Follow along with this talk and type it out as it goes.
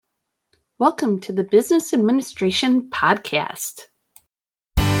Welcome to the Business Administration Podcast.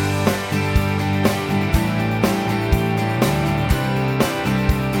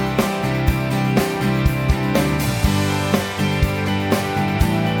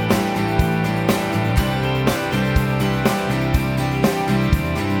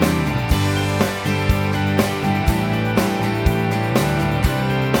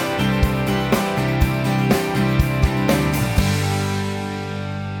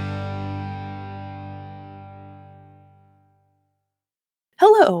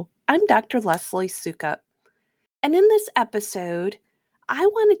 Hello, I'm Dr. Leslie Sukup, and in this episode, I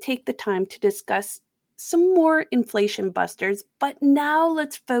want to take the time to discuss some more inflation busters, but now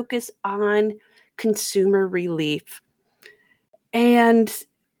let's focus on consumer relief. And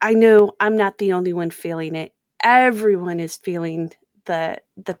I know I'm not the only one feeling it. Everyone is feeling the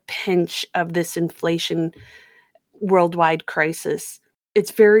pinch of this inflation worldwide crisis.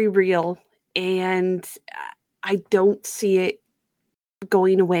 It's very real, and I don't see it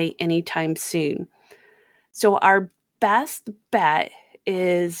going away anytime soon. So our best bet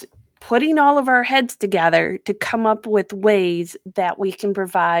is putting all of our heads together to come up with ways that we can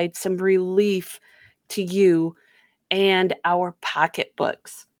provide some relief to you and our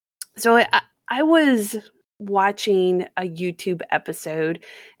pocketbooks. So I was watching a YouTube episode,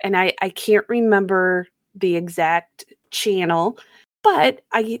 and I can't remember the exact channel, but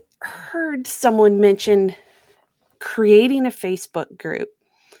I heard someone mention creating a Facebook group.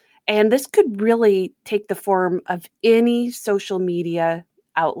 And this could really take the form of any social media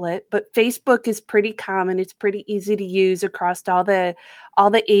outlet, but Facebook is pretty common. It's pretty easy to use across all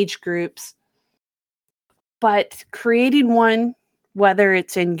the age groups. But creating one, whether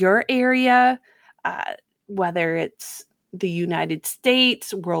it's in your area, whether it's the United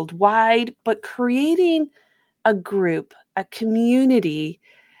States, worldwide, but creating a group, a community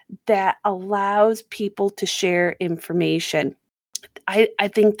that allows people to share information. I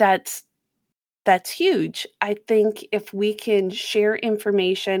think that's huge. I think if we can share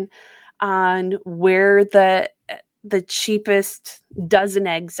information on where the cheapest dozen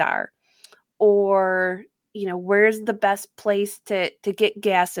eggs are, or where's the best place to get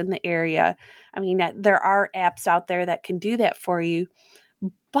gas in the area. I mean, there are apps out there that can do that for you,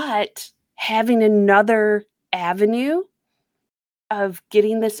 but having another avenue of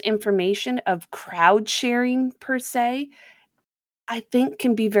getting this information, of crowd sharing per se, I think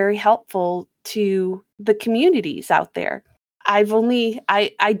can be very helpful to the communities out there. I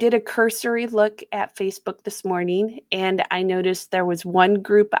did a cursory look at Facebook this morning, and I noticed there was one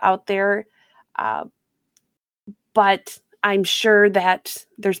group out there, but I'm sure that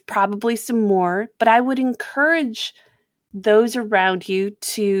there's probably some more. But I would encourage those around you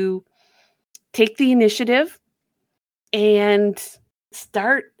to take the initiative and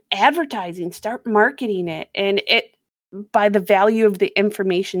start advertising, start marketing it. And by the value of the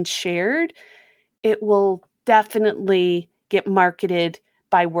information shared, it will definitely get marketed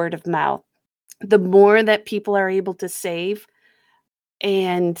by word of mouth. The more that people are able to save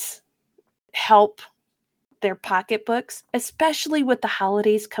and help their pocketbooks, especially with the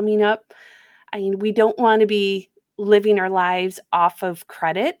holidays coming up. I mean, we don't want to be living our lives off of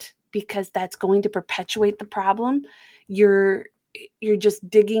credit, because that's going to perpetuate the problem. You're just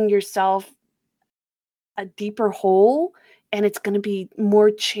digging yourself a deeper hole, and it's going to be more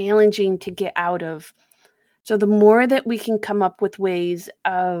challenging to get out of. So the more that we can come up with ways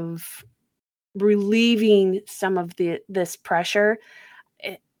of relieving some of this pressure,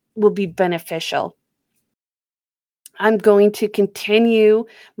 it will be beneficial. I'm going to continue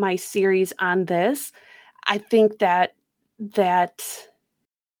my series on this. I think that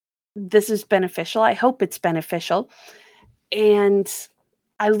this is beneficial. I hope it's beneficial. And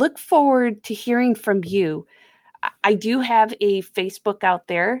I look forward to hearing from you. I do have a Facebook out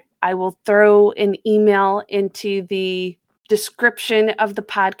there. I will throw an email into the description of the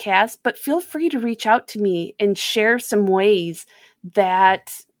podcast, but feel free to reach out to me and share some ways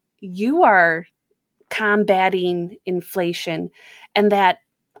that you are combating inflation and that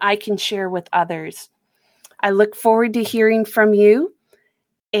I can share with others. I look forward to hearing from you.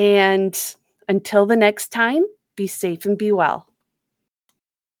 And until the next time, be safe and be well.